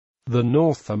The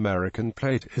North American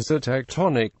Plate is a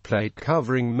tectonic plate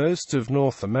covering most of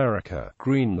North America,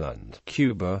 Greenland,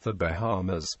 Cuba, the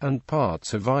Bahamas, and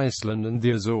parts of Iceland and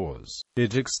the Azores.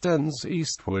 It extends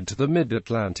eastward to the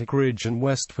mid-Atlantic ridge and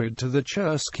westward to the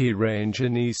Chersky Range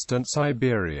in eastern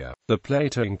Siberia. The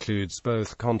plate includes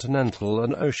both continental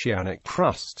and oceanic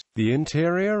crust. The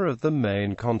interior of the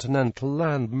main continental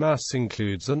landmass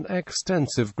includes an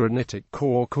extensive granitic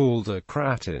core called a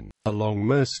craton. Along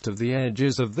most of the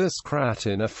edges of this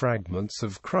craton are fragments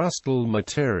of crustal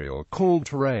material called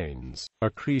terranes,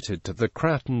 accreted to the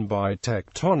craton by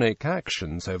tectonic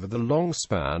actions over the long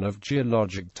span of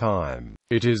geologic time.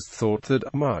 It is thought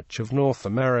that much of North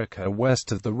America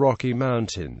west of the Rocky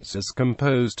Mountains is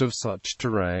composed of such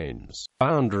terranes.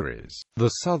 Boundaries: the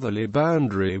southerly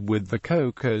boundary with the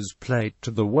Cocos Plate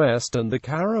to the west and the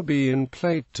Caribbean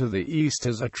Plate to the east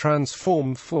is a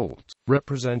transform fault,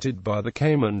 represented by the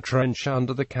Cayman Trench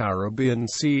under the Caribbean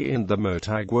Sea and the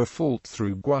Motagua Fault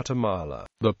through Guatemala.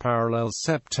 The parallel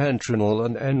septentrional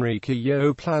and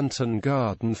Enriquillo Plantain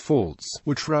Garden Faults,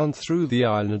 which run through the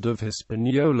island of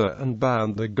Hispaniola and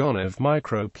bound the Gonave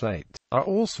microplate, are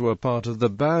also a part of the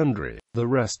boundary. The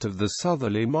rest of the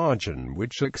southerly margin,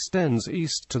 which extends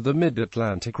east to the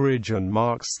mid-Atlantic ridge and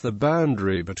marks the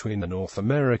boundary between the North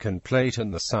American Plate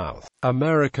and the South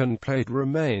American Plate,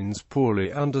 remains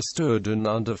poorly understood and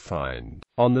undefined.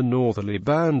 On the northerly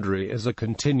boundary is a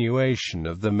continuation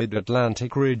of the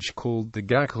mid-Atlantic ridge called the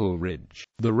Gakkel Ridge.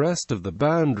 The rest of the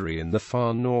boundary in the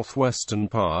far northwestern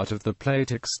part of the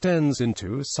plate extends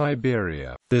into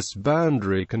Siberia. This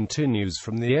boundary continues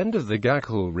from the end of the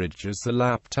Gakkel Ridge as the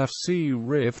Laptev Sea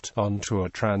Rift onto a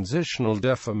transitional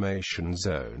deformation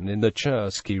zone in the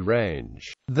Chersky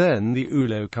Range, then the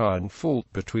Ulocane Fault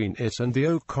between it and the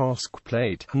Okhotsk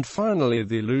Plate, and finally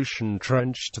the Aleutian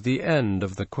Trench to the end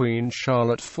of the Queen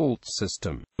Charlotte Fault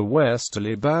system. The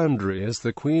westerly boundary is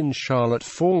the Queen Charlotte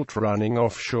Fault running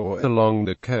offshore along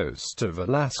the coast of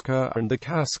Alaska and the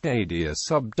Cascadia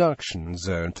subduction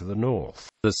zone to the north.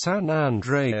 The San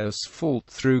Andreas Fault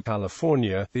through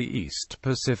California, the East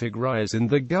Pacific Rise in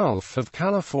the Gulf of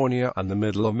California, and the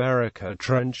Middle America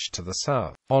Trench to the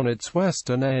south. On its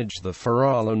western edge, the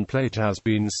Farallon Plate has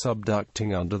been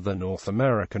subducting under the North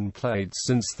American Plate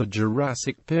since the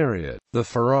Jurassic period. The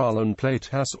Farallon Plate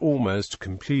has almost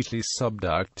completely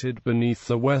subducted beneath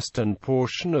the western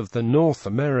portion of the North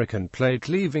American Plate,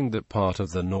 leaving that part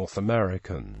of the North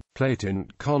American Plate in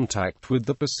contact with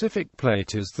the Pacific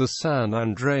Plate is the San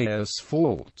Andreas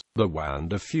Fault. The Juan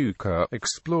de Fuca,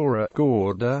 Explorer,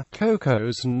 Gorda,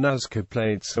 Cocos and Nazca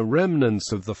Plates are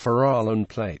remnants of the Farallon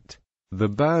Plate. The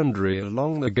boundary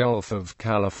along the Gulf of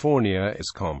California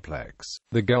is complex.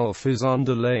 The Gulf is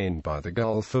underlain by the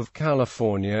Gulf of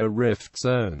California Rift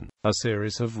Zone, a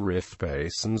series of rift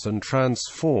basins and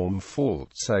transform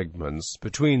fault segments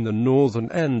between the northern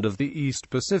end of the East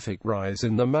Pacific Rise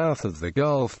in the mouth of the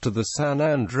Gulf to the San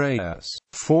Andreas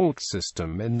Fault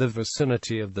system in the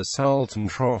vicinity of the Salton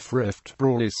Trough Rift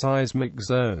Brawley seismic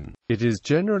zone. It is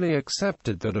generally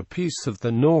accepted that a piece of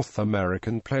the North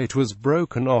American Plate was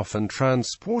broken off and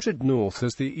transported north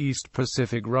as the East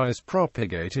Pacific Rise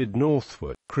propagated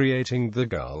northward, creating the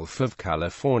Gulf of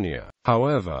California.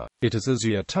 However, it is as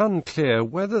yet unclear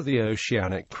whether the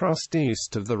oceanic crust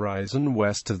east of the rise and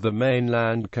west of the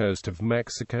mainland coast of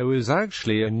Mexico is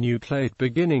actually a new plate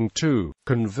beginning to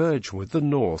converge with the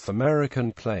North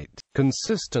American Plate,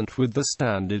 consistent with the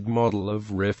standard model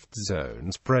of rift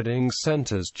zone spreading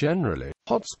centers generally.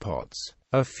 Hotspots.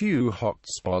 A few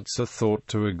hotspots are thought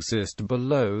to exist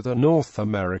below the North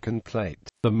American Plate.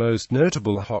 The most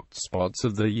notable hotspots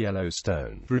are the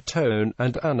Yellowstone, Raton,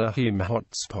 and Anaheim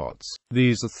hotspots.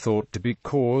 These are thought to be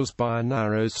caused by a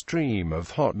narrow stream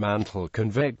of hot mantle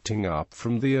convecting up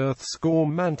from the Earth's core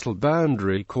mantle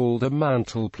boundary called a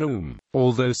mantle plume,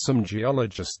 although some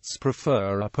geologists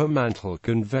prefer upper mantle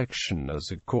convection as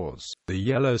a cause. The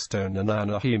Yellowstone and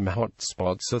Anaheim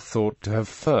hotspots are thought to have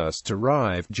first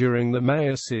arrived during the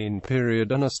Miocene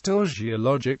period and are still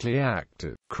geologically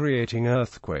active, creating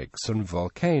earthquakes and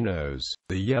volcanoes.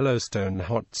 The Yellowstone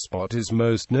hotspot is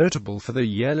most notable for the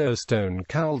Yellowstone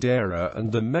caldera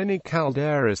and the many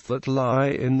calderas that lie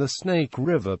in the Snake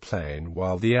River Plain,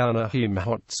 while the Anaheim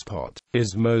hotspot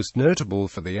is most notable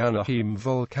for the Anaheim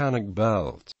volcanic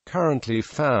belt, currently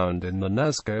found in the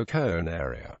Nazca Cone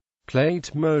area.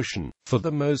 Plate motion. For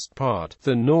the most part,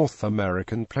 the North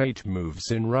American plate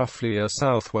moves in roughly a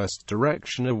southwest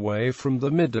direction away from the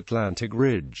mid-Atlantic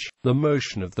ridge. The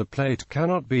motion of the plate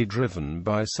cannot be driven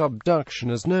by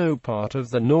subduction, as no part of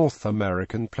the North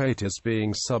American plate is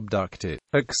being subducted,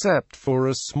 except for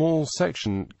a small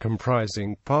section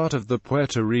comprising part of the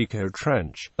Puerto Rico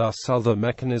Trench. Thus, other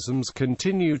mechanisms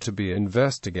continue to be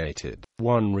investigated.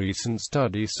 One recent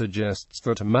study suggests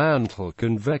that a mantle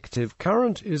convective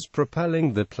current is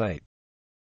propelling the plate.